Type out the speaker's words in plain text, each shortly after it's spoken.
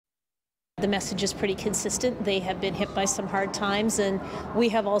The message is pretty consistent. They have been hit by some hard times, and we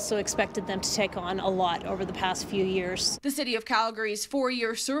have also expected them to take on a lot over the past few years. The City of Calgary's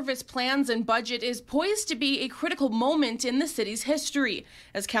 4-year service plans and budget is poised to be a critical moment in the city's history,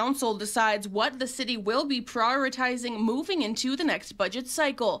 as council decides what the city will be prioritizing moving into the next budget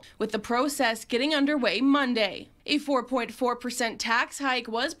cycle, with the process getting underway Monday. A 4.4% tax hike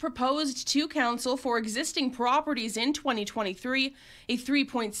was proposed to council for existing properties in 2023, a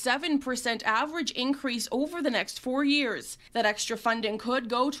 3.7% average increase over the next 4 years. That extra funding could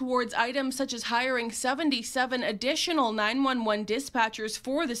go towards items such as hiring 77 additional 911 dispatchers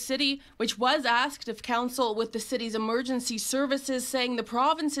for the city, which was asked of council, with the city's emergency services saying the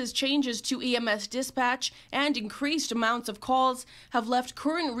province's changes to EMS dispatch and increased amounts of calls have left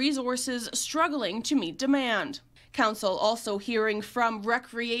current resources struggling to meet demand. Council also hearing from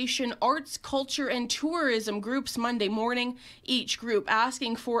recreation, arts, culture, and tourism groups Monday morning, each group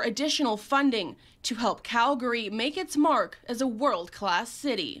asking for additional funding to help Calgary make its mark as a world-class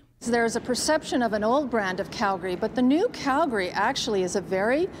city. There's a perception of an old brand of Calgary, but the new Calgary actually is a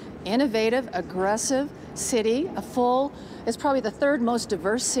very innovative, aggressive city, it's probably the third most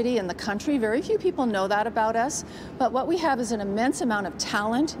diverse city in the country. Very few people know that about us, but what we have is an immense amount of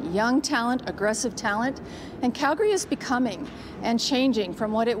talent, young talent, aggressive talent, and Calgary is becoming and changing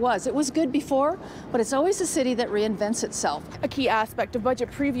from what it was. It was good before, but it's always a city that reinvents itself. A key aspect of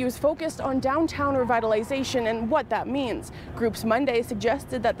budget previews focused on downtown revitalization and what that means. Groups Monday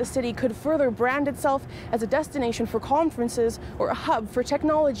suggested that the city could further brand itself as a destination for conferences or a hub for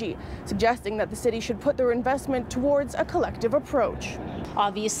technology, suggesting that the city should put their investment towards a collective approach.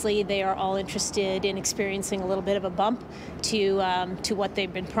 Obviously, they are all interested in experiencing a little bit of a bump to what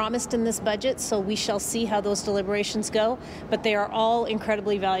they've been promised in this budget, so we shall see how those deliberations go, but they are all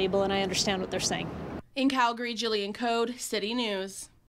incredibly valuable, and I understand what they're saying. In Calgary, Jillian Code, City News.